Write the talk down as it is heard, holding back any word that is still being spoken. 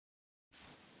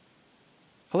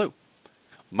Hello,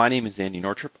 my name is Andy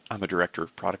Nortrup. I'm a Director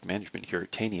of Product Management here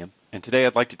at Tanium, and today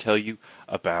I'd like to tell you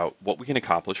about what we can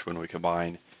accomplish when we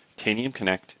combine Tanium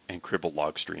Connect and Cribl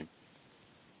LogStream.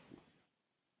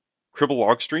 Cribl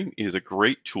LogStream is a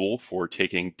great tool for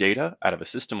taking data out of a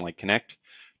system like Connect,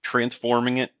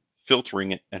 transforming it,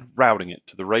 filtering it, and routing it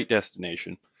to the right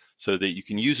destination so that you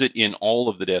can use it in all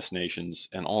of the destinations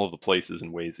and all of the places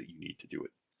and ways that you need to do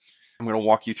it. I'm going to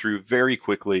walk you through very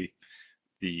quickly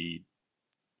the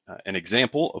an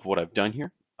example of what I've done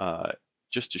here,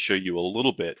 just to show you a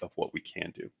little bit of what we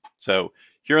can do. So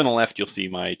here on the left, you'll see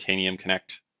my Tanium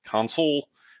Connect console.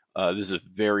 This is a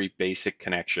very basic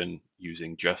connection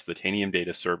using just the Tanium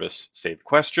data service saved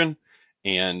question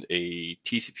and a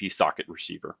TCP socket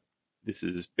receiver. This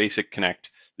is basic Connect.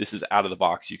 This is out of the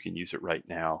box. You can use it right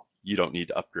now. You don't need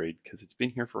to upgrade because it's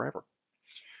been here forever.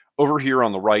 Over here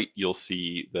on the right, you'll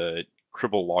see the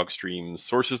Cribl LogStream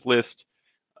sources list.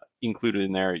 Included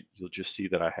in there, you'll just see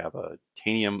that I have a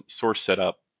Tanium source set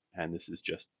up, and this is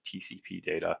just TCP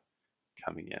data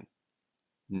coming in.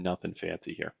 Nothing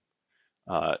fancy here.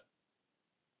 After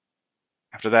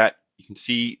that, you can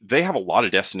see they have a lot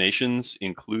of destinations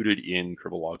included in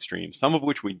Cribl LogStream, some of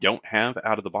which we don't have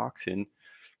out of the box in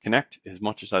Connect. As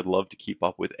much as I'd love to keep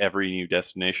up with every new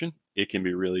destination, it can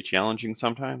be really challenging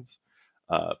sometimes.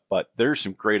 But there's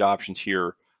some great options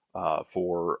here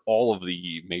for all of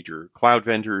the major cloud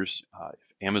vendors.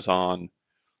 Amazon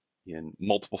in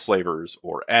multiple flavors,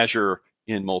 or Azure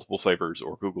in multiple flavors,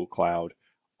 or Google Cloud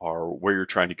are where you're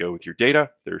trying to go with your data.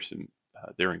 There's some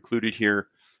they're included here.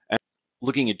 And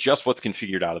looking at just what's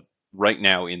configured out of right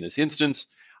now in this instance,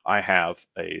 I have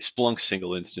a Splunk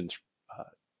single instance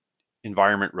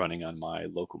environment running on my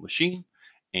local machine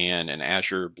and an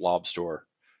Azure blob store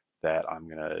that I'm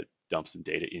going to dump some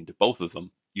data into both of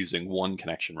them using one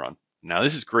connection run. Now,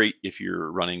 this is great if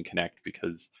you're running Connect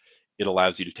because it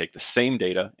allows you to take the same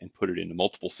data and put it into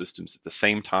multiple systems at the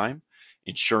same time,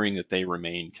 ensuring that they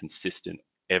remain consistent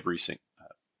every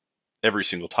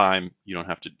single time. You don't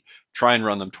have to try and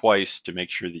run them twice to make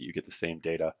sure that you get the same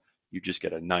data. You just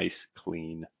get a nice,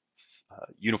 clean,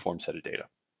 uniform set of data.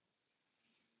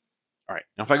 All right,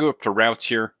 now if I go up to routes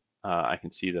here, I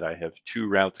can see that I have 2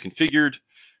 routes configured.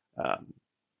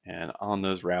 And on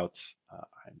those routes,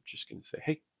 I'm just going to say,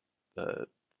 hey,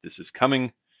 this is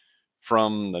coming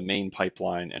from the main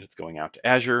pipeline and it's going out to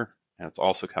Azure, and it's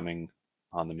also coming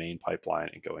on the main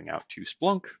pipeline and going out to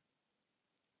Splunk.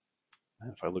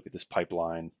 And if I look at this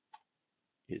pipeline,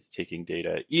 it's taking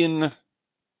data in.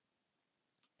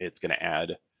 It's going to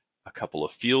add a couple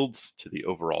of fields to the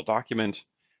overall document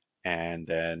and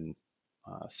then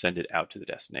send it out to the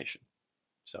destination.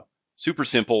 So super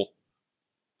simple: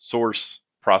 source,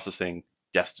 processing,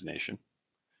 destination.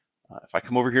 If I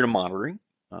come over here to monitoring,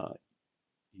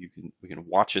 we can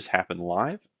watch this happen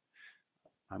live.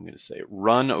 I'm going to say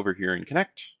run over here in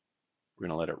Connect. We're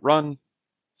going to let it run.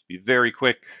 Let's be very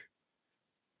quick.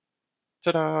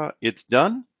 Ta-da! It's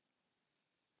done.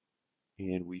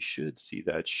 And we should see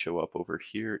that show up over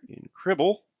here in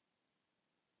Cribl.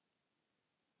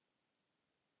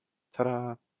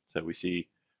 Ta-da! So we see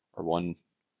our one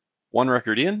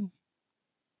record in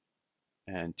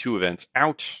and 2 events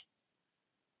out,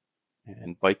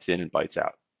 and bytes in and bytes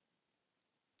out.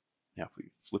 Now if we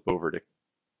flip over to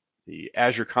the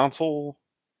Azure console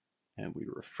and we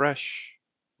refresh,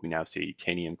 we now see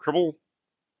Tanium Cribl,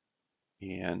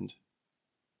 and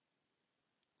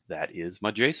that is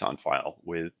my JSON file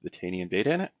with the Tanium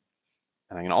data in it.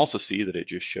 And I can also see that it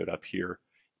just showed up here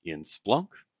in Splunk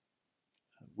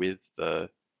with the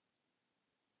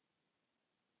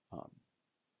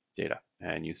data.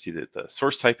 And you see that the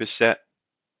source type is set.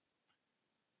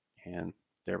 And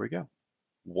there we go.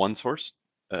 1 source,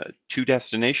 2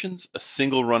 destinations, a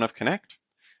single run of Connect,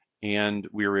 and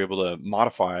we were able to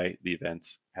modify the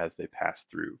events as they pass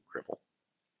through Cribl.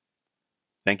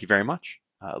 Thank you very much.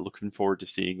 Looking forward to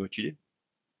seeing what you do.